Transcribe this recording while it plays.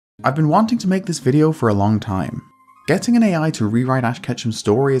I've been wanting to make this video for a long time. Getting an AI to rewrite Ash Ketchum's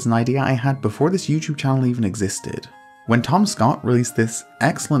story is an idea I had before this YouTube channel even existed. When Tom Scott released this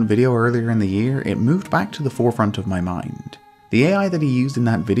excellent video earlier in the year, it moved back to the forefront of my mind. The AI that he used in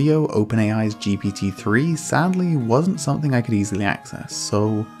that video, OpenAI's GPT-3, sadly wasn't something I could easily access,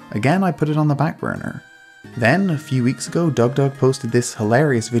 so again I put it on the back burner. Then, a few weeks ago, doughnut posted this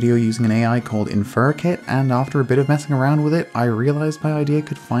hilarious video using an AI called InferKit, and after a bit of messing around with it, I realised my idea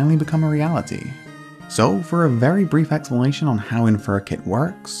could finally become a reality. So, for a very brief explanation on how InferKit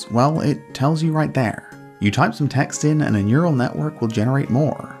works, well, it tells you right there. You type some text in and a neural network will generate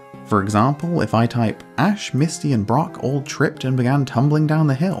more. For example, if I type, Ash, Misty and Brock all tripped and began tumbling down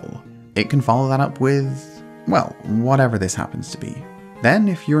the hill, it can follow that up with, well, whatever this happens to be. Then,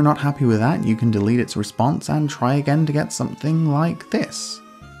 if you're not happy with that, you can delete its response and try again to get something like this.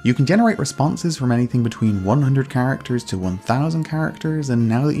 You can generate responses from anything between 100 characters to 1000 characters, and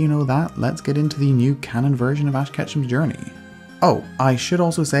now that you know that, let's get into the new canon version of Ash Ketchum's journey. Oh, I should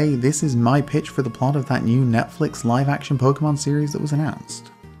also say this is my pitch for the plot of that new Netflix live-action Pokémon series that was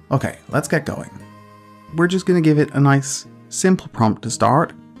announced. Okay, let's get going. We're just gonna give it a nice, simple prompt to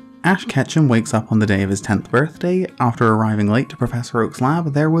start. Ash Ketchum wakes up on the day of his 10th birthday. After arriving late to Professor Oak's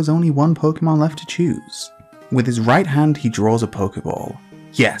lab, there was only one Pokémon left to choose. With his right hand, he draws a Pokéball.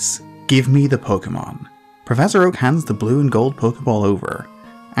 Yes, give me the Pokémon. Professor Oak hands the blue and gold Pokéball over.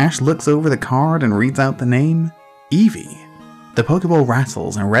 Ash looks over the card and reads out the name, Eevee. The Pokéball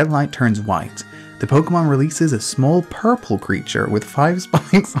rattles and red light turns white. The Pokemon releases a small purple creature with 5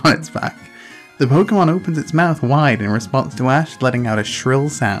 spikes on its back. The Pokemon opens its mouth wide in response to Ash, letting out a shrill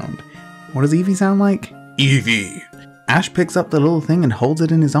sound. What does Eevee sound like? Eevee! Ash picks up the little thing and holds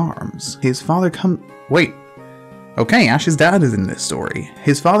it in his arms. His father Wait. Okay, Ash's dad is in this story.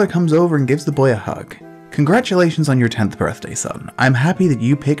 His father comes over and gives the boy a hug. Congratulations on your 10th birthday, son. I'm happy that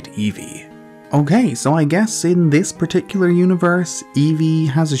you picked Eevee. Okay, so I guess in this particular universe, Eevee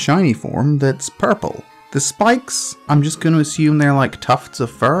has a shiny form that's purple. The spikes, I'm just going to assume they're like tufts of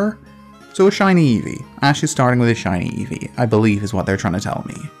fur. So a shiny Eevee. Ash is starting with a shiny Eevee, I believe is what they're trying to tell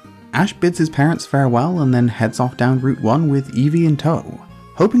me. Ash bids his parents farewell and then heads off down Route 1 with Eevee in tow.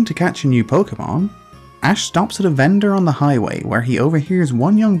 Hoping to catch a new Pokemon, Ash stops at a vendor on the highway where he overhears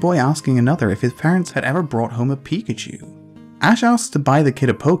one young boy asking another if his parents had ever brought home a Pikachu. Ash asks to buy the kid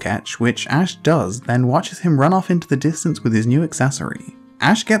a Poketch, which Ash does, then watches him run off into the distance with his new accessory.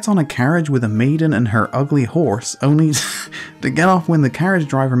 Ash gets on a carriage with a maiden and her ugly horse, only to get off when the carriage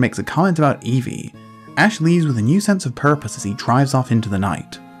driver makes a comment about Eevee. Ash leaves with a new sense of purpose as he drives off into the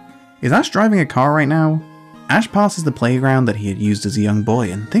night. Is Ash driving a car right now? Ash passes the playground that he had used as a young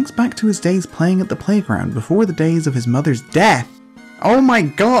boy and thinks back to his days playing at the playground before the days of his mother's death. Oh my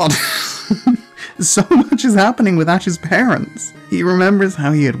god! So much is happening with Ash's parents. He remembers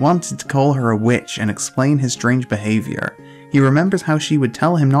how he had wanted to call her a witch and explain his strange behaviour. He remembers how she would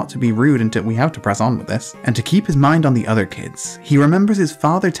tell him not to be rude until we have to press on with this, and to keep his mind on the other kids. He remembers his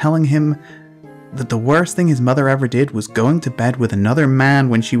father telling him that the worst thing his mother ever did was going to bed with another man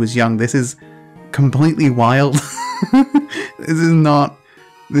when she was young. This is completely wild. This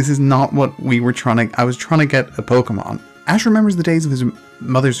is not what we were I was trying to get a Pokemon. Ash remembers the days of his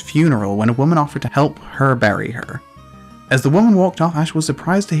mother's funeral when a woman offered to help her bury her. As the woman walked off, Ash was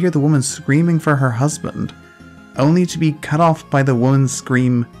surprised to hear the woman screaming for her husband, only to be cut off by the woman's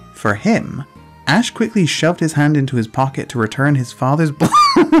scream for him. Ash quickly shoved his hand into his pocket to return his father's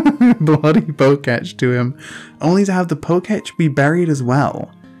bloody Poketch to him, only to have the Poketch be buried as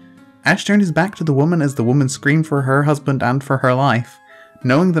well. Ash turned his back to the woman as the woman screamed for her husband and for her life,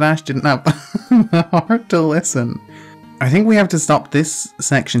 knowing that Ash didn't have the heart to listen. I think we have to stop this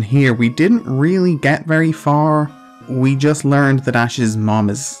section here. We didn't really get very far. We just learned that Ash's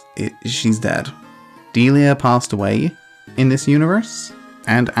mom she's dead. Delia passed away in this universe,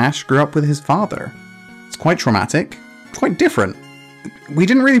 and Ash grew up with his father. It's quite traumatic, quite different. We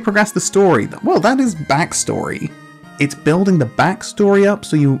didn't really progress the story. Well, that is backstory. It's building the backstory up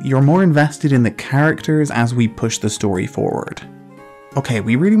so you're more invested in the characters as we push the story forward. Okay,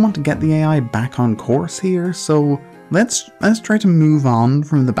 we really want to get the AI back on course here, so let's try to move on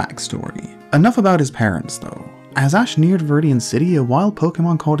from the backstory. Enough about his parents though. As Ash neared Viridian City, a wild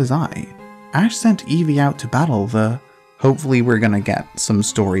Pokemon caught his eye. Ash sent Eevee out to battle hopefully we're gonna get some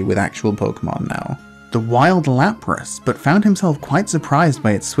story with actual Pokemon now, the wild Lapras, but found himself quite surprised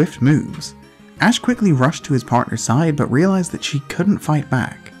by its swift moves. Ash quickly rushed to his partner's side but realised that she couldn't fight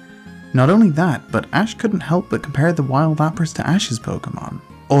back. Not only that, but Ash couldn't help but compare the wild Lapras to Ash's Pokemon.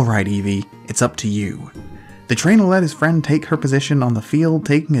 Alright Eevee, it's up to you. The trainer let his friend take her position on the field,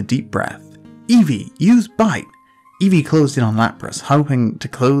 taking a deep breath. Eevee, use Bite! Eevee closed in on Lapras, hoping to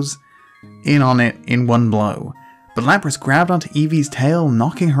close in on it in one blow, but Lapras grabbed onto Eevee's tail,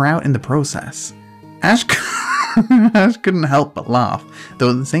 knocking her out in the process. Ash couldn't help but laugh,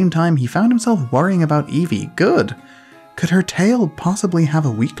 though at the same time he found himself worrying about Eevee. Good. Could her tail possibly have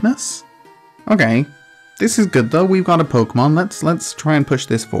a weakness? Okay, this is good though, we've got a Pokemon, let's try and push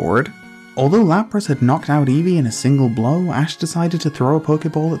this forward. Although Lapras had knocked out Eevee in a single blow, Ash decided to throw a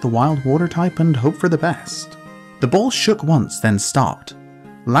Pokeball at the wild water type and hope for the best. The ball shook once, then stopped.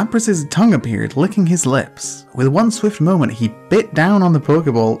 Lapras' tongue appeared, licking his lips. With one swift moment, he bit down on the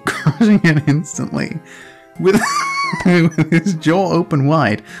Pokeball, crushing it instantly. With his jaw open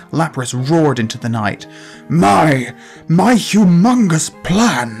wide, Lapras roared into the night. My humongous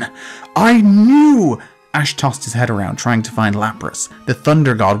plan! I knew! Ash tossed his head around, trying to find Lapras. The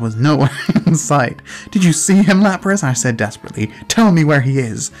Thunder God was nowhere in sight. Did you see him, Lapras? Ash said desperately. Tell me where he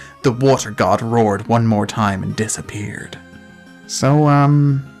is. The Water God roared one more time and disappeared. So,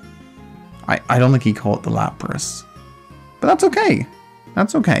 I don't think he called it the Lapras. But that's okay.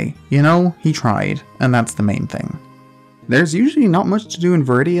 That's okay. You know, he tried, and that's the main thing. There's usually not much to do in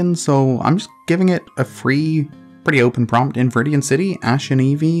Viridian, so I'm just giving it a free, pretty open prompt in Viridian City, Ash and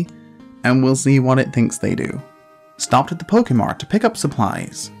Eevee, and we'll see what it thinks they do. Stopped at the Pokemart to pick up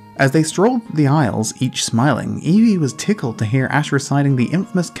supplies. As they strolled the aisles, each smiling, Eevee was tickled to hear Ash reciting the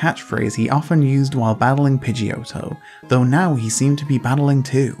infamous catchphrase he often used while battling Pidgeotto, though now he seemed to be battling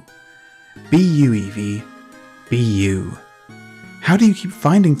too. Be you, Eevee. Be you. How do you keep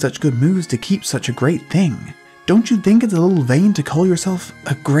finding such good moves to keep such a great thing? Don't you think it's a little vain to call yourself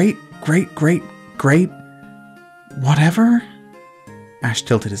a great whatever? Ash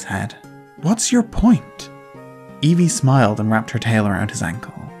tilted his head. What's your point? Eevee smiled and wrapped her tail around his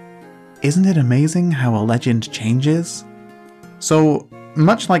ankle. Isn't it amazing how a legend changes? So,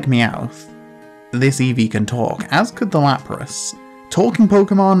 much like Meowth, this Eevee can talk, as could the Lapras. Talking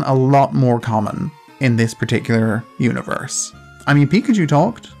Pokemon a lot more common in this particular universe. I mean, Pikachu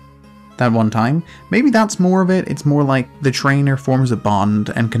talked that one time. Maybe that's more of it. It's more like the trainer forms a bond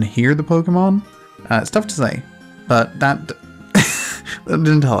and can hear the Pokemon. It's tough to say, but that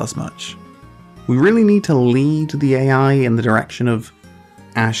didn't tell us much. We really need to lead the AI in the direction of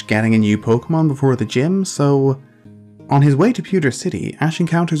Ash getting a new Pokemon before the gym, so on his way to Pewter City, Ash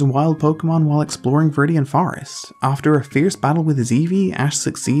encounters a wild Pokemon while exploring Viridian Forest. After a fierce battle with his Eevee, Ash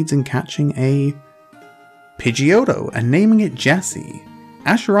succeeds in catching a Pidgeotto and naming it Jessie.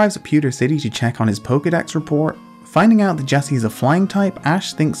 Ash arrives at Pewter City to check on his Pokédex report. Finding out that Jessie is a flying type,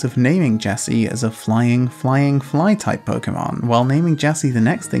 Ash thinks of naming Jessie as a fly type Pokemon, while naming Jessie the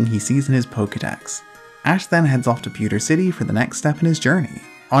next thing he sees in his Pokédex. Ash then heads off to Pewter City for the next step in his journey.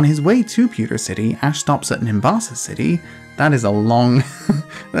 On his way to Pewter City, Ash stops at Nimbasa City. That is a long,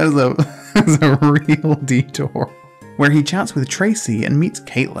 that is a real detour, where he chats with Tracy and meets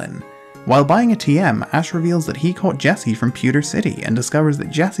Caitlin. While buying a TM, Ash reveals that he caught Jessie from Pewter City and discovers that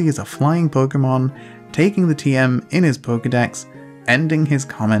Jessie is a flying Pokemon, taking the TM in his Pokédex, ending his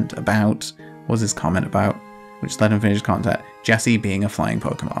comment about, which let him finish content, Jessie being a flying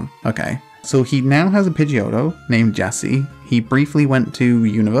Pokemon. Okay, so he now has a Pidgeotto named Jessie. He briefly went to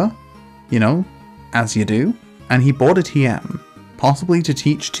Unova, you know, as you do, and he bought a TM, possibly to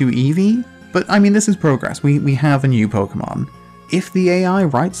teach to Eevee, but I mean, this is progress. We have a new Pokemon. If the AI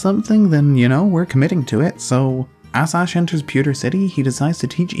writes something, then, you know, we're committing to it, so as Ash enters Pewter City, he decides to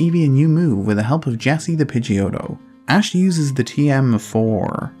teach Eevee a new move with the help of Jessie the Pidgeotto. Ash uses the TM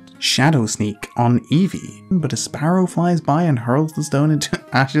for Shadow Sneak on Eevee, but a sparrow flies by and hurls the stone into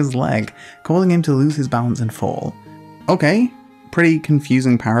Ash's leg, causing him to lose his balance and fall. Okay, pretty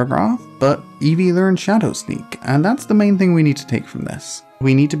confusing paragraph, but Eevee learned Shadow Sneak, and that's the main thing we need to take from this.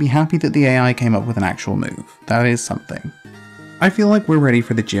 We need to be happy that the AI came up with an actual move. That is something. I feel like we're ready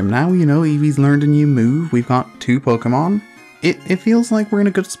for the gym now, you know, Eevee's learned a new move, we've got 2 Pokemon. It feels like we're in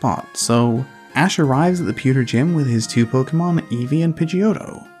a good spot, so Ash arrives at the Pewter Gym with his 2 Pokemon, Eevee and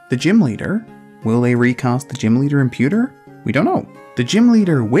Pidgeotto. The gym leader, will they recast the gym leader in Pewter? We don't know. The gym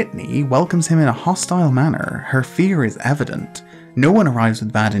leader, Whitney, welcomes him in a hostile manner. Her fear is evident. No one arrives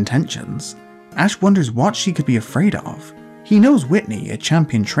with bad intentions. Ash wonders what she could be afraid of. He knows Whitney, a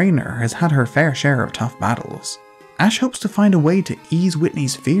champion trainer, has had her fair share of tough battles. Ash hopes to find a way to ease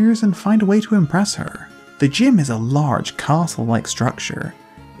Whitney's fears and find a way to impress her. The gym is a large, castle-like structure.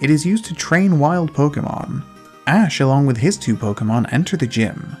 It is used to train wild Pokemon. Ash, along with his 2 Pokemon, enter the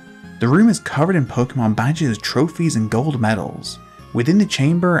gym. The room is covered in Pokemon badges, trophies, and gold medals. Within the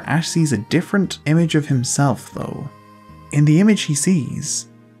chamber, Ash sees a different image of himself, though. In the image he sees,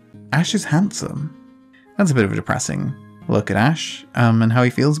 Ash is handsome. That's a bit of a depressing look at Ash, and how he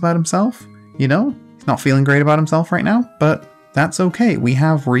feels about himself. You know, He's not feeling great about himself right now, but that's okay. We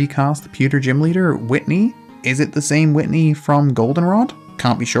have recast the pewter gym leader, Whitney. Is it the same Whitney from Goldenrod?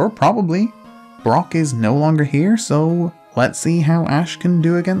 Can't be sure, probably. Brock is no longer here, so let's see how Ash can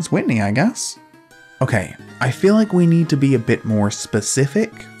do against Whitney, I guess. Okay, I feel like we need to be a bit more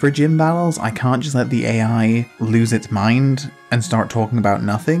specific for gym battles. I can't just let the AI lose its mind and start talking about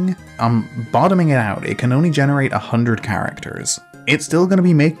nothing. I'm bottoming it out. It can only generate 100 characters. It's still going to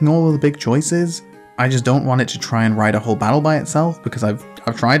be making all of the big choices. I just don't want it to try and write a whole battle by itself because I've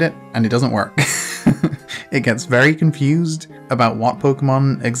tried it and it doesn't work. It gets very confused about what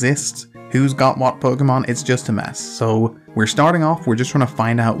Pokemon exist, who's got what Pokemon. It's just a mess. So we're starting off, we're just trying to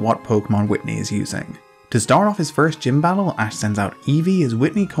find out what Pokemon Whitney is using. To start off his first gym battle, Ash sends out Eevee as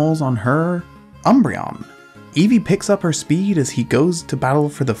Whitney calls on her Umbreon. Eevee picks up her speed as he goes to battle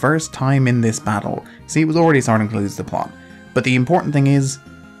for the first time in this battle. See, it was already starting to lose the plot. But the important thing is,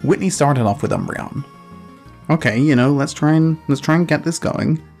 Whitney started off with Umbreon. Okay, you know, let's try and get this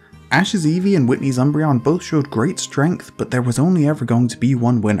going. Ash's Eevee and Whitney's Umbreon both showed great strength, but there was only ever going to be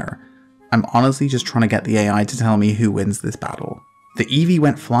one winner. I'm honestly just trying to get the AI to tell me who wins this battle. The Eevee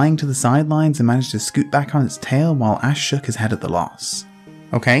went flying to the sidelines and managed to scoot back on its tail while Ash shook his head at the loss.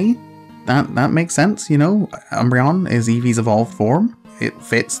 Okay, that makes sense, you know, Umbreon is Eevee's evolved form. It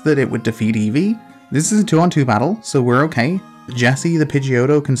fits that it would defeat Eevee. This is a 2-on-2 battle, so we're okay. Jessie the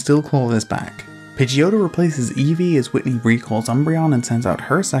Pidgeotto can still claw this back. Pidgeotto replaces Eevee as Whitney recalls Umbreon and sends out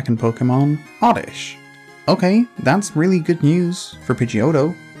her second Pokemon, Oddish. Okay, that's really good news for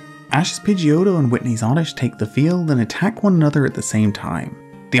Pidgeotto. Ash's Pidgeotto and Whitney's Oddish take the field and attack one another at the same time.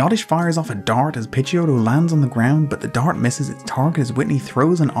 The Oddish fires off a dart as Pidgeotto lands on the ground, but the dart misses its target as Whitney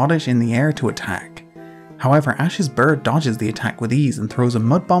throws an Oddish in the air to attack. However, Ash's bird dodges the attack with ease and throws a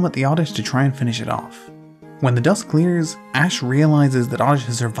mud bomb at the Oddish to try and finish it off. When the dust clears, Ash realizes that Oddish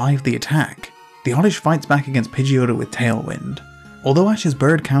has survived the attack. The Oddish fights back against Pidgeotto with Tailwind. Although Ash's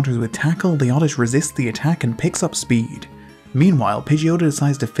bird counters with Tackle, the Oddish resists the attack and picks up speed. Meanwhile, Pidgeotto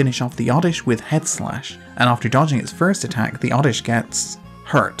decides to finish off the Oddish with Head Slash, and after dodging its first attack, the Oddish gets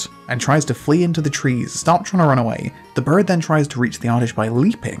hurt and tries to flee into the trees. Stop trying to run away. The bird then tries to reach the Oddish by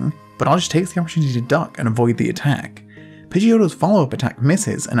leaping, but Oddish takes the opportunity to duck and avoid the attack. Pidgeotto's follow-up attack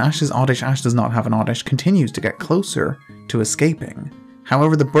misses, and Ash's Oddish, Ash does not have an Oddish, continues to get closer to escaping.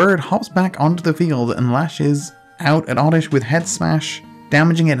 However, the bird hops back onto the field and lashes out at Oddish with Head Smash,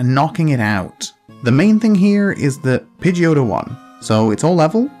 damaging it and knocking it out. The main thing here is that Pidgeotto won, so it's all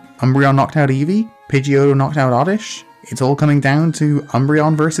level. Umbreon knocked out Eevee, Pidgeotto knocked out Oddish. It's all coming down to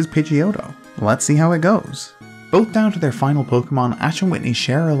Umbreon versus Pidgeotto. Let's see how it goes. Both down to their final Pokemon, Ash and Whitney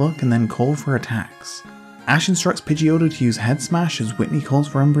share a look and then call for attacks. Ash instructs Pidgeotto to use Head Smash as Whitney calls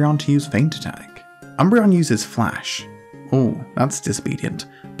for Umbreon to use Feint Attack. Umbreon uses Flash. Oh, that's disobedient.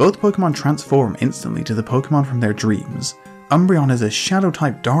 Both Pokemon transform instantly to the Pokemon from their dreams. Umbreon is a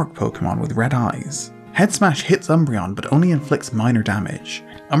Shadow-type dark Pokemon with red eyes. Head Smash hits Umbreon but only inflicts minor damage.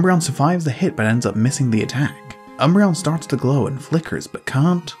 Umbreon survives the hit but ends up missing the attack. Umbreon starts to glow and flickers but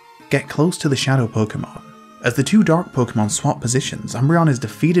can't get close to the Shadow Pokemon. As the two dark Pokemon swap positions, Umbreon is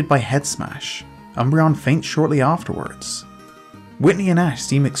defeated by Head Smash. Umbreon faints shortly afterwards. Whitney and Ash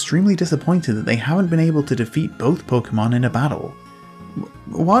seem extremely disappointed that they haven't been able to defeat both Pokemon in a battle.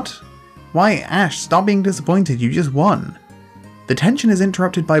 What? Why, Ash, stop being disappointed, you just won. The tension is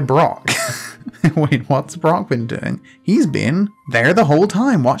interrupted by Brock. Wait, what's Brock been doing? He's been there the whole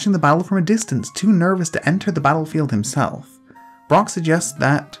time, watching the battle from a distance, too nervous to enter the battlefield himself. Brock suggests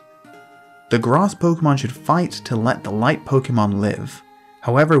that the grass Pokemon should fight to let the light Pokemon live.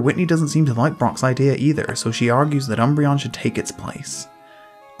 However, Whitney doesn't seem to like Brock's idea either, so she argues that Umbreon should take its place.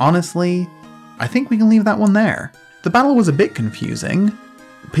 Honestly, I think we can leave that one there. The battle was a bit confusing.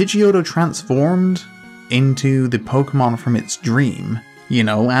 Pidgeotto transformed into the Pokemon from its dream, you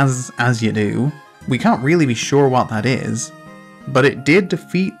know, as you do. We can't really be sure what that is, but it did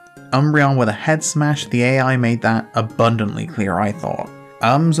defeat Umbreon with a Head Smash. The AI made that abundantly clear, I thought.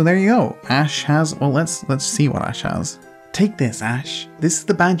 So there you go. Ash has, well, let's see what Ash has. Take this, Ash. This is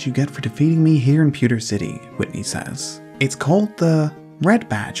the badge you get for defeating me here in Pewter City, Whitney says. It's called the Red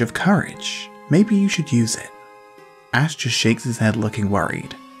Badge of Courage. Maybe you should use it. Ash just shakes his head looking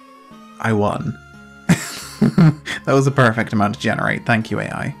worried. I won. That was a perfect amount to generate, thank you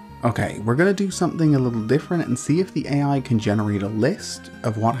AI. Okay, we're gonna do something a little different and see if the AI can generate a list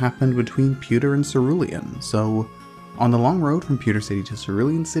of what happened between Pewter and Cerulean. So, on the long road from Pewter City to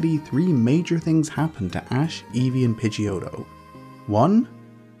Cerulean City, 3 major things happened to Ash, Eevee, and Pidgeotto. 1.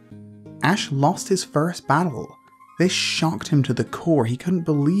 Ash lost his first battle. This shocked him to the core. He couldn't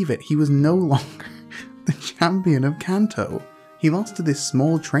believe it. He was no longer the champion of Kanto. He lost to this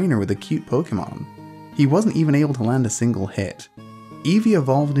small trainer with a cute Pokemon. He wasn't even able to land a single hit. Eevee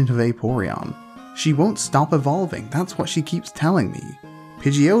evolved into Vaporeon. She won't stop evolving, that's what she keeps telling me.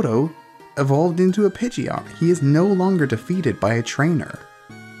 Pidgeotto evolved into a Pidgeot. He is no longer defeated by a trainer.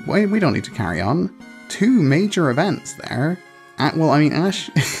 Wait, we don't need to carry on. 2 major events there. Well, I mean, Ash...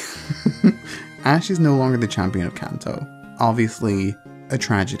 Ash is no longer the champion of Kanto. Obviously, a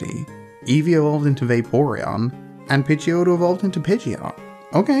tragedy. Eevee evolved into Vaporeon, and Pidgeotto evolved into Pidgeot.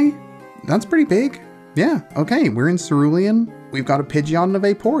 Okay, that's pretty big. Yeah, okay, we're in Cerulean. We've got a Pidgeot and a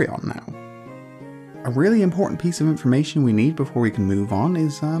Vaporeon now. A really important piece of information we need before we can move on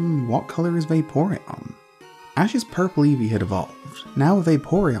is, what colour is Vaporeon? Ash's purple Eevee had evolved. Now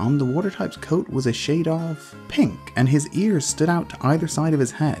Vaporeon, the water type's coat was a shade of pink, and his ears stood out to either side of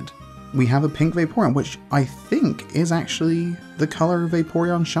his head. We have a pink Vaporeon, which I think is actually the colour of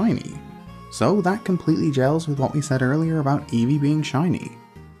Vaporeon shiny. So that completely gels with what we said earlier about Eevee being shiny.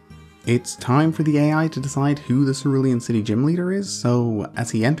 It's time for the AI to decide who the Cerulean City gym leader is, so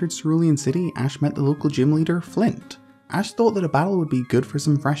as he entered Cerulean City, Ash met the local gym leader, Flint. Ash thought that a battle would be good for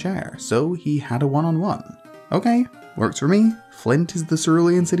some fresh air, so he had a one-on-one. Okay, works for me. Flint is the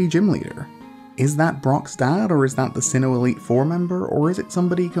Cerulean City gym leader. Is that Brock's dad, or is that the Sinnoh Elite 4 member, or is it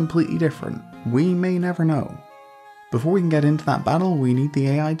somebody completely different? We may never know. Before we can get into that battle, we need the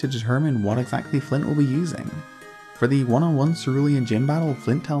AI to determine what exactly Flint will be using. For the one-on-one Cerulean gym battle,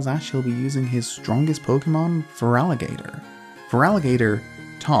 Flint tells Ash he'll be using his strongest Pokemon, Feraligatr. Feraligatr,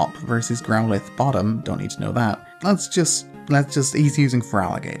 top versus Growlithe, bottom, don't need to know that. He's using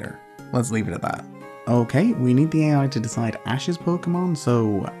Feraligatr. Let's leave it at that. Okay, we need the AI to decide Ash's Pokemon,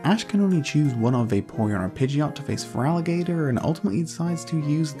 so Ash can only choose one of Vaporeon or Pidgeot to face Feraligatr, and ultimately decides to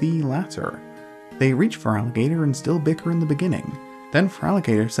use the latter. They reach Feraligatr and still bicker in the beginning. Then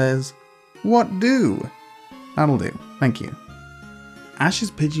Feraligatr says, "What do?" That'll do, thank you.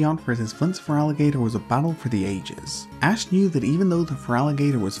 Ash's Pidgeot versus Flint's Feraligatr was a battle for the ages. Ash knew that even though the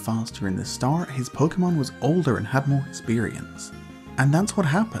Feraligatr was faster in the start, his Pokemon was older and had more experience. And that's what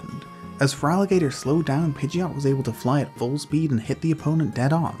happened. As Feraligatr slowed down, Pidgeot was able to fly at full speed and hit the opponent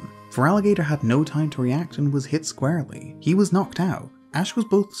dead on. Feraligatr had no time to react and was hit squarely. He was knocked out. Ash was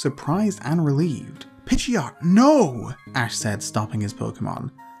both surprised and relieved. "Pidgeot, no!" Ash said, stopping his Pokemon.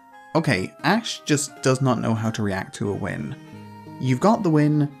 Okay, Ash just does not know how to react to a win. You've got the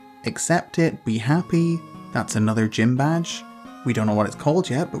win, accept it, be happy. That's another gym badge. We don't know what it's called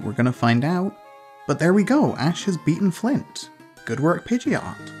yet, but we're gonna find out. But there we go, Ash has beaten Flint. Good work,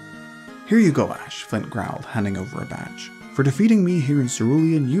 Pidgeot. "Here you go, Ash," Flint growled, handing over a badge. "For defeating me here in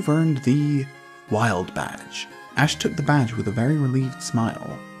Cerulean, you've earned the Wild Badge." Ash took the badge with a very relieved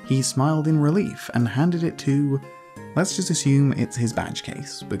smile. He smiled in relief and handed it to... let's just assume it's his badge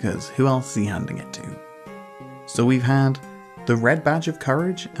case, because who else is he handing it to? So we've had the Red Badge of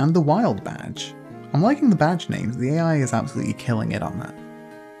Courage and the Wild Badge. I'm liking the badge names, the AI is absolutely killing it on that.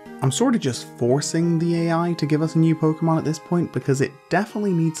 I'm sort of just forcing the AI to give us a new Pokemon at this point because it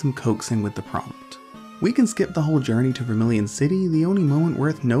definitely needs some coaxing with the prompt. We can skip the whole journey to Vermilion City. The only moment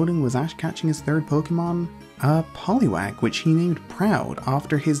worth noting was Ash catching his third Pokemon, a Poliwag, which he named Proud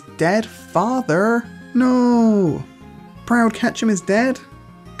after his dead father. No! Proud Ketchum is dead?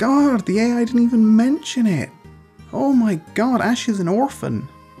 God, the AI didn't even mention it. Oh my god, Ash is an orphan.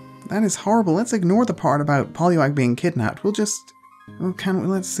 That is horrible. Let's ignore the part about Poliwag being kidnapped. We'll just... oh, can we?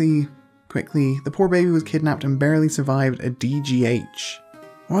 Let's see. Quickly. The poor baby was kidnapped and barely survived a DGH.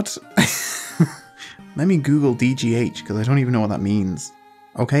 What? Let me Google DGH, because I don't even know what that means.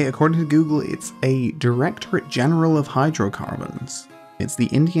 Okay, according to Google, it's a Directorate General of Hydrocarbons. It's the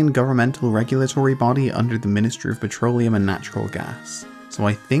Indian governmental regulatory body under the Ministry of Petroleum and Natural Gas. So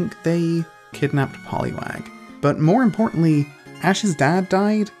I think they kidnapped Poliwag. But more importantly, Ash's dad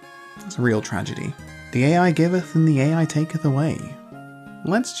died. That's a real tragedy. The AI giveth and the AI taketh away.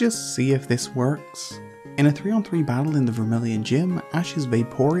 Let's just see if this works. In a 3-on-3 battle in the Vermilion Gym, Ash's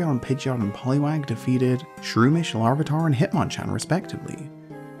Vaporeon, Pidgeot and Poliwag defeated Shroomish, Larvitar and Hitmonchan respectively.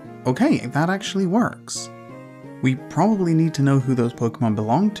 Okay, that actually works. We probably need to know who those Pokemon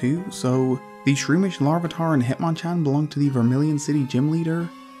belong to, so the Shroomish, Larvitar and Hitmonchan belong to the Vermilion City gym leader,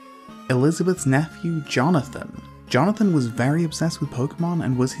 Elizabeth's nephew, Jonathan. Jonathan was very obsessed with Pokemon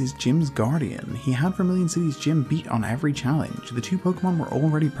and was his gym's guardian. He had Vermilion City's gym beat on every challenge. The 2 Pokemon were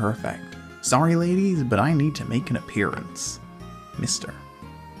already perfect. Sorry ladies, but I need to make an appearance. Mister.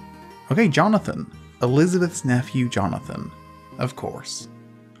 Okay, Jonathan. Elizabeth's nephew, Jonathan. Of course.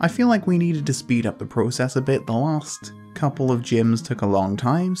 I feel like we needed to speed up the process a bit. The last couple of gyms took a long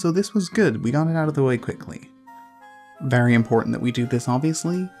time, so this was good. We got it out of the way quickly. Very important that we do this,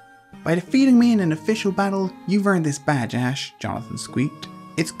 obviously. "By defeating me in an official battle, you've earned this badge, Ash," Jonathan squeaked.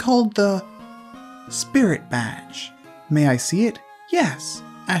 "It's called the Spirit badge. May I see it? Yes,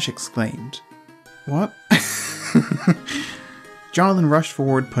 Ash exclaimed. What? Jonathan rushed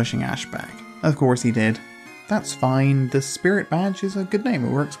forward, pushing Ash back. Of course he did. That's fine, the Spirit badge is a good name.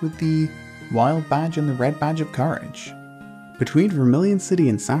 It works with the Wild badge and the Red badge of Courage. Between Vermilion City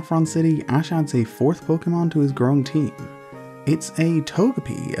and Saffron City, Ash adds a fourth Pokemon to his growing team. It's a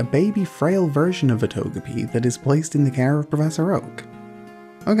Togepi, a baby frail version of a Togepi that is placed in the care of Professor Oak.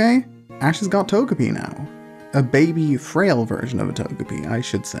 Okay, Ash has got Togepi now. A baby frail version of a Togepi, I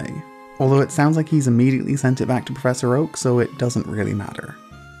should say. Although it sounds like he's immediately sent it back to Professor Oak, so it doesn't really matter.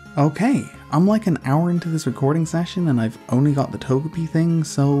 Okay, I'm like an hour into this recording session and I've only got the Togepi thing,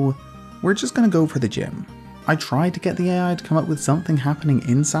 so we're just gonna go for the gym. I tried to get the AI to come up with something happening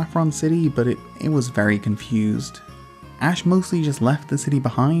in Saffron City, but it was very confused. Ash mostly just left the city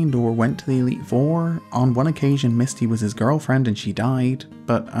behind or went to the Elite Four. On one occasion Misty was his girlfriend and she died,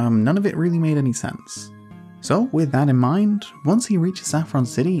 but none of it really made any sense. So with that in mind, once he reaches Saffron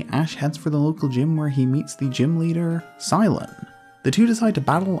City, Ash heads for the local gym where he meets the gym leader, Silon. The two decide to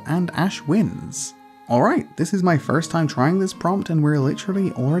battle and Ash wins. Alright, this is my first time trying this prompt and we're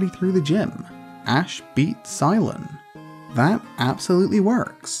literally already through the gym. Ash beat Silon. That absolutely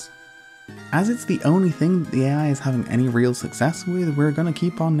works. As it's the only thing that the AI is having any real success with, we're gonna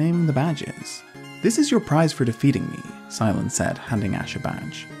keep on naming the badges. This is your prize for defeating me, Silon said, handing Ash a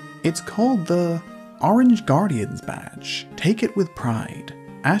badge. It's called the Orange Guardian's badge. Take it with pride.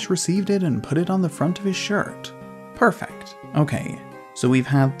 Ash received it and put it on the front of his shirt. Perfect. Okay, so we've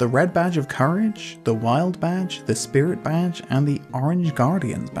had the Red badge of Courage, the Wild badge, the Spirit badge, and the Orange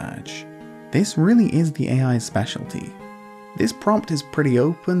Guardian's badge. This really is the AI's specialty. This prompt is pretty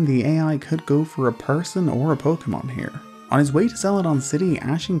open, the AI could go for a person or a Pokemon here. On his way to Celadon City,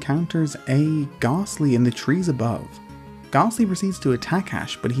 Ash encounters a Ghastly in the trees above. Ghastly proceeds to attack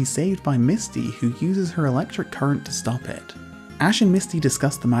Ash, but he's saved by Misty, who uses her electric current to stop it. Ash and Misty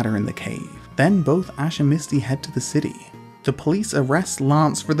discuss the matter in the cave. Then both Ash and Misty head to the city. The police arrest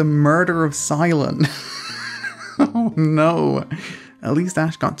Lance for the murder of Silon. Oh no. At least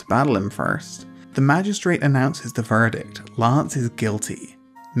Ash got to battle him first. The magistrate announces the verdict. Lance is guilty.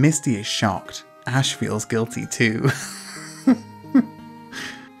 Misty is shocked. Ash feels guilty too.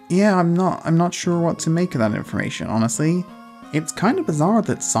 Yeah, I'm not sure what to make of that information, honestly. It's kind of bizarre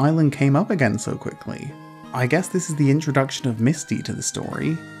that Silon came up again so quickly. I guess this is the introduction of Misty to the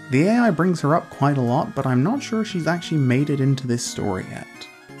story. The AI brings her up quite a lot, but I'm not sure she's actually made it into this story yet.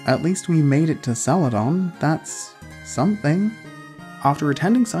 At least we made it to Celadon, that's something. After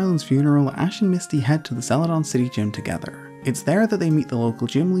attending Silon's funeral, Ash and Misty head to the Celadon City gym together. It's there that they meet the local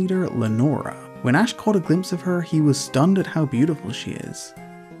gym leader, Lenora. When Ash caught a glimpse of her, he was stunned at how beautiful she is.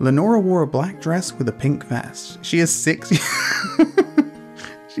 Lenora wore a black dress with a pink vest. She is 6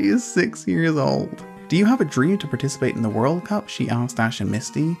 years old. Do you have a dream to participate in the World Cup? She asked Ash and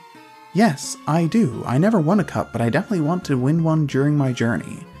Misty. Yes, I do. I never won a cup, but I definitely want to win one during my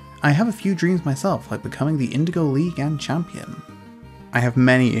journey. I have a few dreams myself, like becoming the Indigo League and champion. I have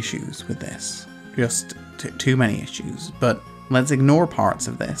many issues with this. Just too many issues, but let's ignore parts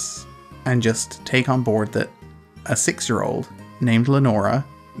of this and just take on board that a 6-year-old named Lenora,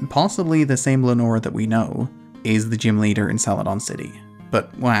 possibly the same Lenora that we know, is the gym leader in Celadon City.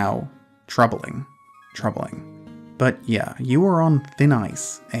 But wow, troubling. But yeah, you are on thin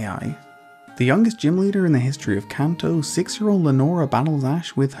ice, AI. The youngest gym leader in the history of Kanto, 6-year-old Lenora battles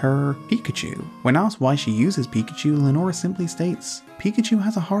Ash with her Pikachu. When asked why she uses Pikachu, Lenora simply states, Pikachu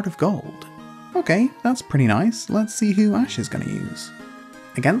has a heart of gold. Okay, that's pretty nice. Let's see who Ash is gonna use.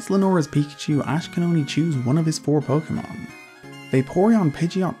 Against Lenora's Pikachu, Ash can only choose one of his 4 Pokemon. Vaporeon,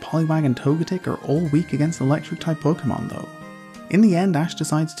 Pidgeot, Poliwag, and Togetic are all weak against electric-type Pokemon though. In the end, Ash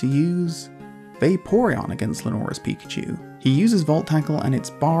decides to use Vaporeon against Lenora's Pikachu. He uses Volt Tackle and its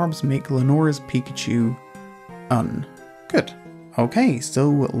barbs make Lenora's Pikachu good. Okay, so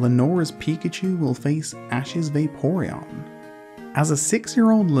Lenora's Pikachu will face Ash's Vaporeon. As a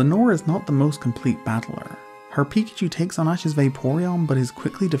 6-year-old, Lenora is not the most complete battler. Her Pikachu takes on Ash's Vaporeon but is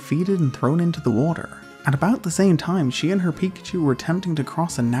quickly defeated and thrown into the water. At about the same time, she and her Pikachu were attempting to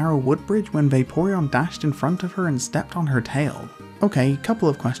cross a narrow wood bridge when Vaporeon dashed in front of her and stepped on her tail. Okay, couple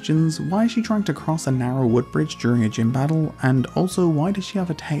of questions. Why is she trying to cross a narrow wood bridge during a gym battle? And also, why does she have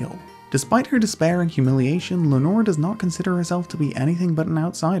a tail? Despite her despair and humiliation, Lenora does not consider herself to be anything but an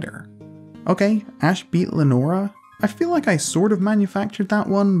outsider. Okay, Ash beat Lenora. I feel like I sort of manufactured that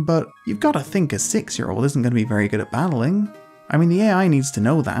one, but you've got to think a 6-year-old isn't going to be very good at battling. I mean, the AI needs to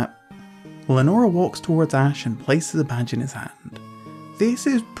know that. Lenora walks towards Ash and places a badge in his hand. This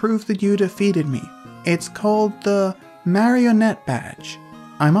is proof that you defeated me. It's called the Marionette badge.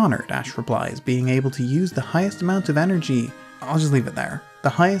 I'm honored, Ash replies, being able to use the highest amount of energy. I'll just leave it there. The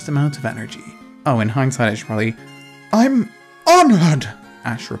highest amount of energy. Oh, in hindsight, I should probably... I'm honored,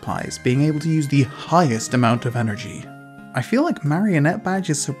 Ash replies, being able to use the highest amount of energy. I feel like Marionette Badge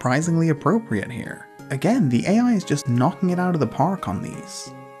is surprisingly appropriate here. Again, the AI is just knocking it out of the park on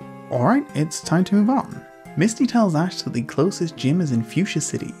these. Alright, it's time to move on. Misty tells Ash that the closest gym is in Fuchsia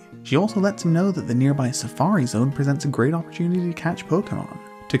City. She also lets him know that the nearby Safari Zone presents a great opportunity to catch Pokémon.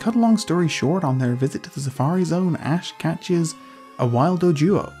 To cut a long story short, on their visit to the Safari Zone, Ash catches a wild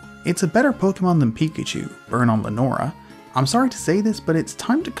Doduo. It's a better Pokémon than Pikachu, burn on Lenora. I'm sorry to say this, but it's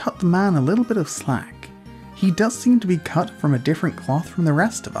time to cut the man a little bit of slack. He does seem to be cut from a different cloth from the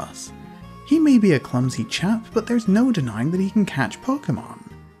rest of us. He may be a clumsy chap, but there's no denying that he can catch Pokémon.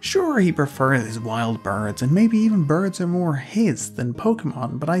 Sure, he prefers his wild birds, and maybe even birds are more his than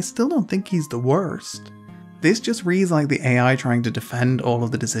Pokémon, but I still don't think he's the worst. This just reads like the AI trying to defend all of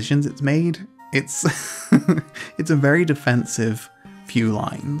the decisions it's made. It's it's a very defensive few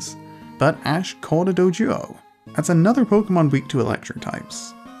lines. But Ash caught a Doduo. That's another Pokemon weak to electric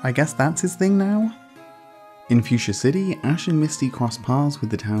types. I guess that's his thing now? In Fuchsia City, Ash and Misty cross paths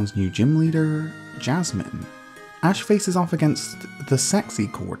with the town's new gym leader, Jasmine. Ash faces off against the sexy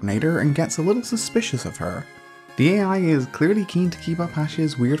coordinator and gets a little suspicious of her. The AI is clearly keen to keep up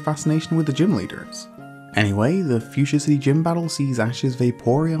Ash's weird fascination with the gym leaders. Anyway, the Fuchsia City gym battle sees Ash's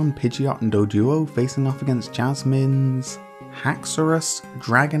Vaporeon, Pidgeot and Doduo facing off against Jasmine's Haxorus,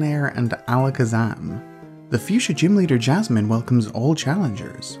 Dragonair and Alakazam. The Fuchsia gym leader Jasmine welcomes all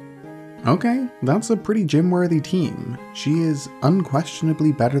challengers. Okay, that's a pretty gym-worthy team. She is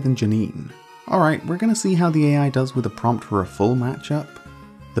unquestionably better than Janine. Alright, we're gonna see how the AI does with a prompt for a full matchup.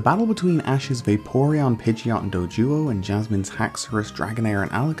 The battle between Ash's Vaporeon, Pidgeot and Doduo and Jasmine's Haxorus, Dragonair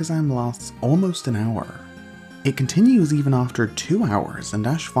and Alakazam lasts almost an hour. It continues even after 2 hours and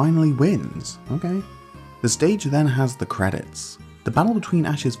Ash finally wins. Okay. The stage then has the credits. The battle between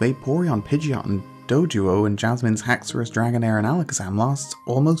Ash's Vaporeon, Pidgeot and Doduo and Jasmine's Haxorus, Dragonair and Alakazam lasts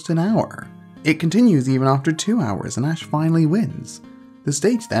almost an hour. It continues even after 2 hours and Ash finally wins. The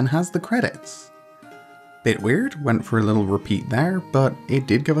stage then has the credits. Bit weird, went for a little repeat there, but it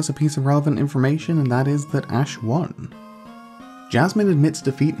did give us a piece of relevant information, and that is that Ash won. Jasmine admits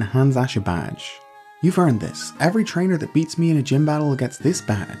defeat and hands Ash a badge. You've earned this. Every trainer that beats me in a gym battle gets this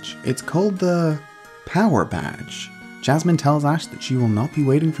badge. It's called the Power Badge. Jasmine tells Ash that she will not be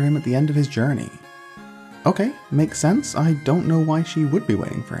waiting for him at the end of his journey. Okay, makes sense. I don't know why she would be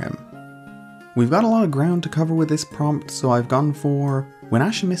waiting for him. We've got a lot of ground to cover with this prompt, so I've gone for... When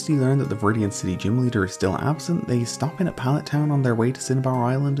Ash and Misty learn that the Viridian City gym leader is still absent, they stop in at Pallet Town on their way to Cinnabar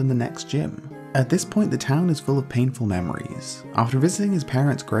Island and the next gym. At this point, the town is full of painful memories. After visiting his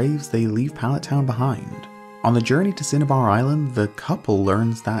parents' graves, they leave Pallet Town behind. On the journey to Cinnabar Island, the couple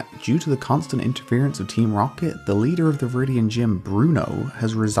learns that, due to the constant interference of Team Rocket, the leader of the Viridian gym, Bruno,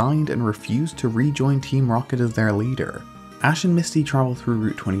 has resigned and refused to rejoin Team Rocket as their leader. Ash and Misty travel through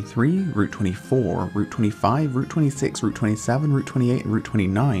Route 23, Route 24, Route 25, Route 26, Route 27, Route 28, and Route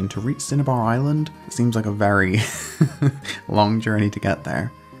 29 to reach Cinnabar Island. It seems like a very long journey to get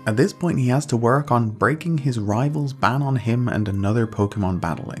there. At this point, he has to work on breaking his rival's ban on him and another Pokemon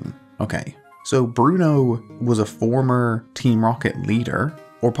battling. Okay, so Bruno was a former Team Rocket leader,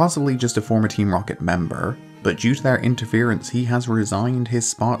 or possibly just a former Team Rocket member, but due to their interference, he has resigned his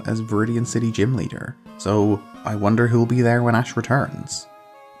spot as Viridian City gym leader. So I wonder who'll be there when Ash returns.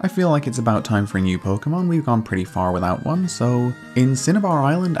 I feel like it's about time for a new Pokemon. We've gone pretty far without one, so in Cinnabar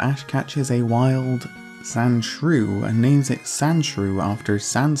Island, Ash catches a wild Sandshrew and names it Sandshrew after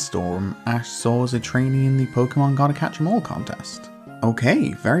Sandstorm Ash saw as a trainee in the Pokemon Gotta Catch 'Em All contest.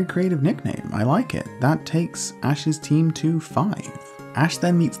 Okay, very creative nickname, I like it. That takes Ash's team to 5. Ash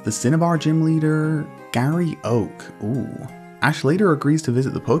then meets the Cinnabar gym leader, Gary Oak. Ooh. Ash later agrees to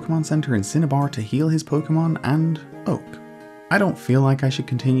visit the Pokemon Center in Cinnabar to heal his Pokemon and Oak. I don't feel like I should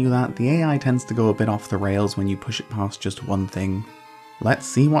continue that. The AI tends to go a bit off the rails when you push it past just one thing. Let's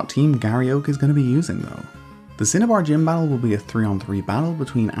see what team Gary Oak is going to be using though. The Cinnabar gym battle will be a 3-on-3 battle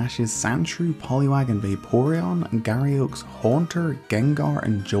between Ash's Sandshrew, Poliwag and Vaporeon and Gary Oak's Haunter, Gengar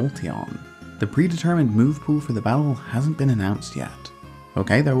and Jolteon. The predetermined move pool for the battle hasn't been announced yet.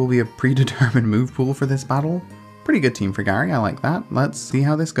 Okay, there will be a predetermined move pool for this battle. Pretty good team for Gary, I like that. Let's see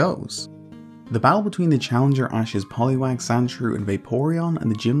how this goes. The battle between the challenger Ash's Poliwag, Sandshrew and Vaporeon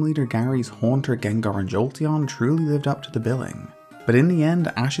and the gym leader Gary's Haunter, Gengar and Jolteon truly lived up to the billing. But in the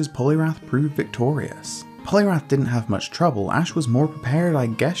end, Ash's Poliwrath proved victorious. Poliwrath didn't have much trouble. Ash was more prepared. I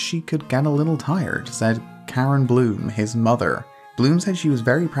guess she could get a little tired, said Karen Bloom, his mother. Bloom said she was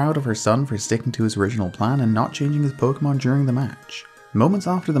very proud of her son for sticking to his original plan and not changing his Pokemon during the match. Moments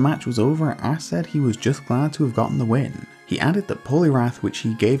after the match was over, Ash said he was just glad to have gotten the win. He added that Poliwrath, which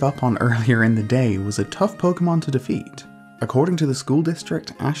he gave up on earlier in the day, was a tough Pokemon to defeat. According to the school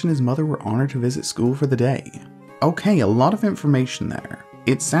district, Ash and his mother were honoured to visit school for the day. Okay, a lot of information there.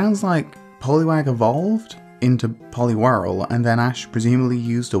 It sounds like Poliwag evolved into Poliwhirl, and then Ash presumably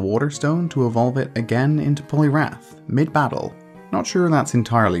used a Water Stone to evolve it again into Poliwrath, mid-battle. Not sure that's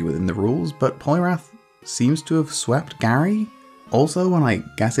entirely within the rules, but Poliwrath seems to have swept Gary? Also, and I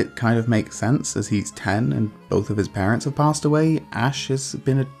guess it kind of makes sense as he's 10 and both of his parents have passed away, Ash has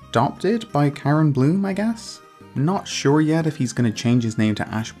been adopted by Karen Bloom, I guess? Not sure yet if he's going to change his name to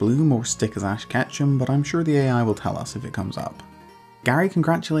Ash Bloom or stick as Ash Ketchum, but I'm sure the AI will tell us if it comes up. Gary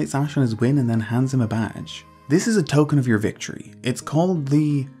congratulates Ash on his win and then hands him a badge. This is a token of your victory. It's called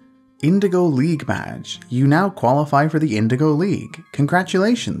the Indigo League badge. You now qualify for the Indigo League.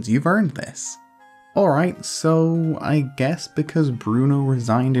 Congratulations, you've earned this. Alright, so I guess because Bruno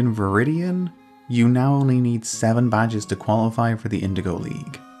resigned in Viridian, you now only need 7 badges to qualify for the Indigo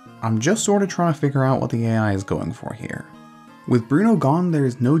League. I'm just sort of trying to figure out what the AI is going for here. With Bruno gone, there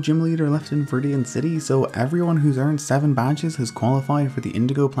is no gym leader left in Viridian City, so everyone who's earned 7 badges has qualified for the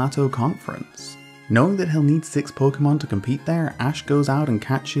Indigo Plateau Conference. Knowing that he'll need 6 Pokemon to compete there, Ash goes out and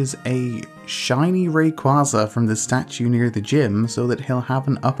catches a shiny Rayquaza from the statue near the gym so that he'll have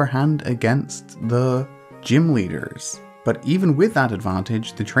an upper hand against the gym leaders. But even with that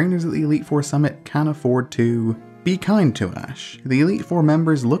advantage, the trainers at the Elite Four Summit can afford to be kind to Ash. The Elite Four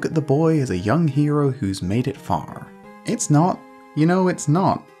members look at the boy as a young hero who's made it far. It's not. You know, it's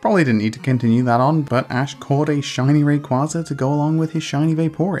not. Probably didn't need to continue that on, but Ash caught a shiny Rayquaza to go along with his shiny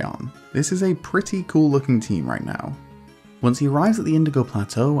Vaporeon. This is a pretty cool looking team right now. Once he arrives at the Indigo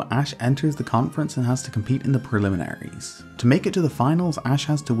Plateau, Ash enters the conference and has to compete in the preliminaries. To make it to the finals, Ash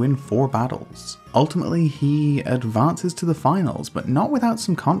has to win 4 battles. Ultimately, he advances to the finals, but not without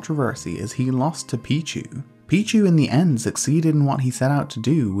some controversy as he lost to Pichu. Pichu in the end succeeded in what he set out to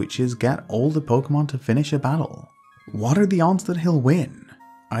do, which is get all the Pokemon to finish a battle. What are the odds that he'll win?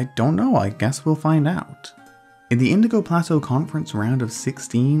 I don't know, I guess we'll find out. In the Indigo Plateau Conference round of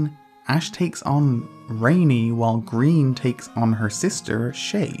 16, Ash takes on Rainy while Green takes on her sister,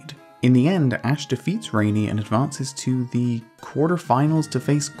 Shade. In the end, Ash defeats Rainy and advances to the quarterfinals to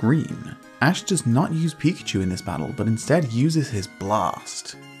face Green. Ash does not use Pikachu in this battle, but instead uses his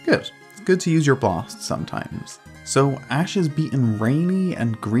Blast. Good. It's good to use your Blast sometimes. So Ash has beaten Rainy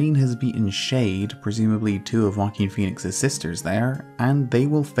and Green has beaten Shade, presumably 2 of Joaquin Phoenix's sisters there, and they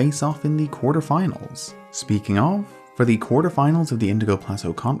will face off in the quarterfinals. Speaking of, for the quarterfinals of the Indigo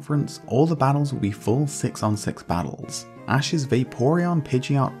Plateau Conference, all the battles will be full 6-on-6 battles. Ash's Vaporeon,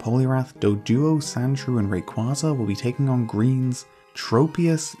 Pidgeot, Poliwrath, Doduo, Sandshrew and Rayquaza will be taking on Green's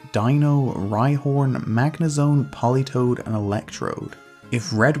Tropius, Dino, Rhyhorn, Magnezone, Politoed and Electrode.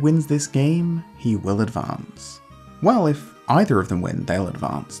 If Red wins this game, he will advance. Well, if either of them win, they'll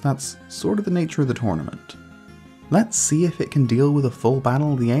advance. That's sort of the nature of the tournament. Let's see if it can deal with a full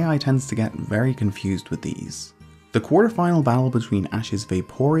battle. The AI tends to get very confused with these. The quarterfinal battle between Ash's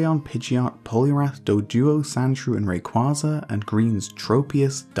Vaporeon, Pidgeot, Poliwrath, Doduo, Sandshrew and Rayquaza and Green's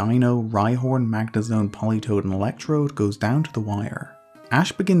Tropius, Dino, Rhyhorn, Magnezone, Politoed and Electrode goes down to the wire.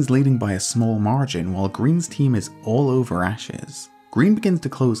 Ash begins leading by a small margin while Green's team is all over Ash's. Green begins to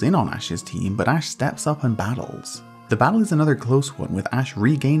close in on Ash's team, but Ash steps up and battles. The battle is another close one, with Ash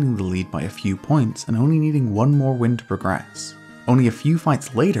regaining the lead by a few points and only needing 1 more win to progress. Only a few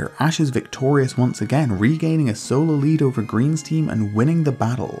fights later, Ash is victorious once again, regaining a solo lead over Green's team and winning the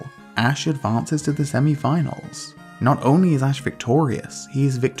battle. Ash advances to the semi-finals. Not only is Ash victorious, he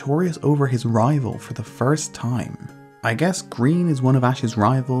is victorious over his rival for the first time. I guess Green is one of Ash's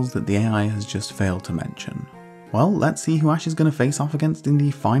rivals that the AI has just failed to mention. Well, let's see who Ash is going to face off against in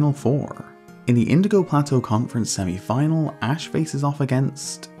the final 4. In the Indigo Plateau Conference semi-final, Ash faces off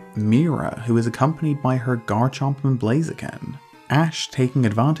against Mira, who is accompanied by her Garchomp and Blaziken. Ash taking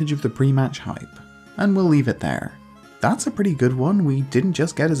advantage of the pre-match hype. And we'll leave it there. That's a pretty good one. We didn't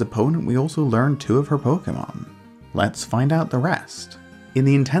just get his opponent, we also learned 2 of her Pokemon. Let's find out the rest. In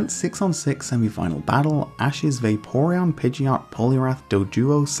the intense 6-on-6 semi-final battle, Ash's Vaporeon, Pidgeot, Poliwrath,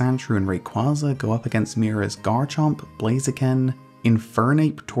 Doduo, Sandshrew and Rayquaza go up against Mira's Garchomp, Blaziken,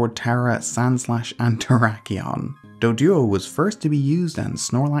 Infernape, Torterra, Sandslash and Terrakion. Doduo was first to be used and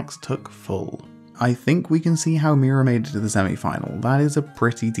Snorlax took full. I think we can see how Mira made it to the semi-final. That is a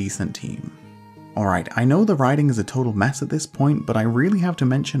pretty decent team. Alright, I know the writing is a total mess at this point, but I really have to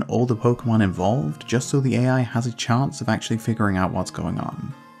mention all the Pokemon involved just so the AI has a chance of actually figuring out what's going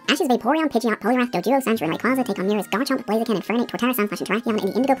on. Ash's Vaporeon, Pidgeot, Poliwrath, Doduo, Sandshrew, and Rayquaza take on Mira's Garchomp, Blaziken, Infernape, Torterra, Sandslash, and Terrakion in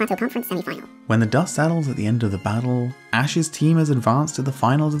the Indigo Plateau Conference semi-final. When the dust settles at the end of the battle, Ash's team has advanced to the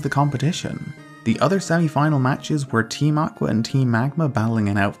finals of the competition. The other semi-final matches were Team Aqua and Team Magma battling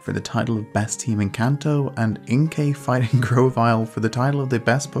it out for the title of Best Team in Kanto, and Inkay fighting Grovyle for the title of the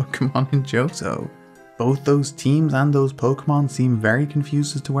Best Pokemon in Johto. Both those teams and those Pokemon seem very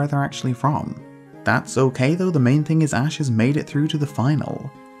confused as to where they're actually from. That's okay though, the main thing is Ash has made it through to the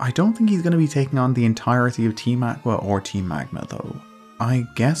final. I don't think he's going to be taking on the entirety of Team Aqua or Team Magma though. I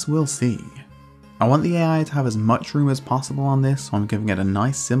guess we'll see. I want the AI to have as much room as possible on this, so I'm giving it a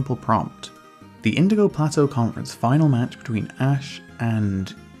nice simple prompt. The Indigo Plateau Conference final match between Ash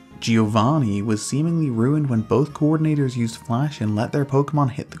and Giovanni was seemingly ruined when both coordinators used Flash and let their Pokemon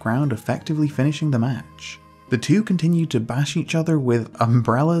hit the ground, effectively finishing the match. The two continued to bash each other with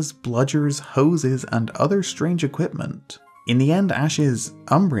umbrellas, bludgers, hoses, and other strange equipment. In the end, Ash's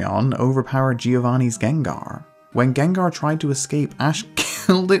Umbreon overpowered Giovanni's Gengar. When Gengar tried to escape, Ash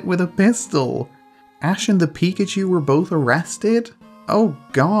killed it with a pistol. Ash and the Pikachu were both arrested? Oh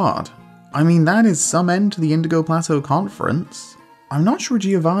god. I mean, that is some end to the Indigo Plateau Conference. I'm not sure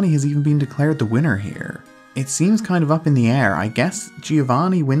Giovanni has even been declared the winner here. It seems kind of up in the air. I guess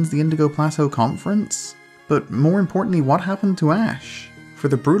Giovanni wins the Indigo Plateau Conference? But more importantly, what happened to Ash? For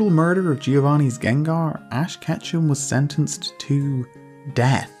the brutal murder of Giovanni's Gengar, Ash Ketchum was sentenced to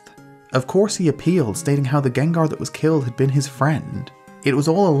death. Of course he appealed, stating how the Gengar that was killed had been his friend. It was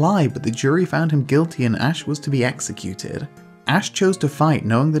all a lie, but the jury found him guilty and Ash was to be executed. Ash chose to fight,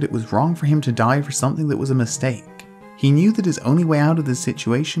 knowing that it was wrong for him to die for something that was a mistake. He knew that his only way out of this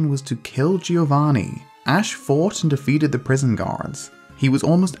situation was to kill Giovanni. Ash fought and defeated the prison guards. He was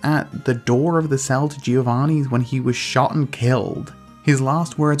almost at the door of the cell to Giovanni's when he was shot and killed. His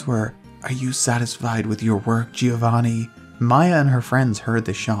last words were, "Are you satisfied with your work, Giovanni?" Maya and her friends heard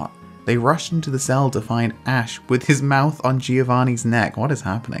the shot. They rushed into the cell to find Ash with his mouth on Giovanni's neck. What is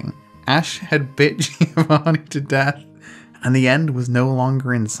happening? Ash had bit Giovanni to death, and the end was no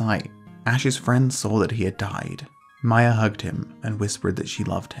longer in sight. Ash's friends saw that he had died. Maya hugged him and whispered that she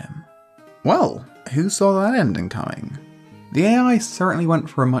loved him. Well, who saw that ending coming? The AI certainly went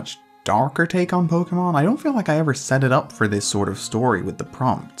for a much darker take on Pokemon. I don't feel like I ever set it up for this sort of story with the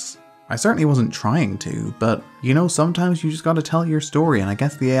prompts. I certainly wasn't trying to, but you know, sometimes you just gotta tell your story, and I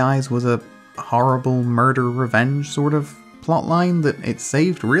guess the AI's was a horrible murder revenge sort of plotline that it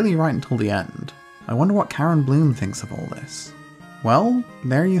saved really right until the end. I wonder what Karen Bloom thinks of all this. Well,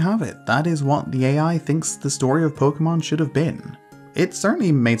 there you have it. That is what the AI thinks the story of Pokemon should have been. It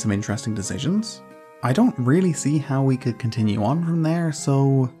certainly made some interesting decisions. I don't really see how we could continue on from there,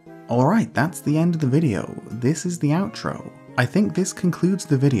 so alright, that's the end of the video. This is the outro. I think this concludes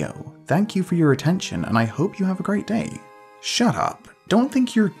the video. Thank you for your attention, and I hope you have a great day. Shut up. Don't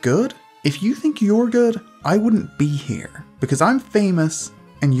think you're good? If you think you're good, I wouldn't be here. Because I'm famous,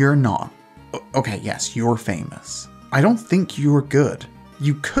 and you're not. Okay, yes, you're famous. I don't think you're good.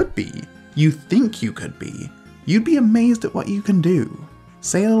 You could be. You think you could be. You'd be amazed at what you can do.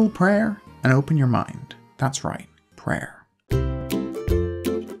 Say a little prayer and open your mind. That's right, prayer.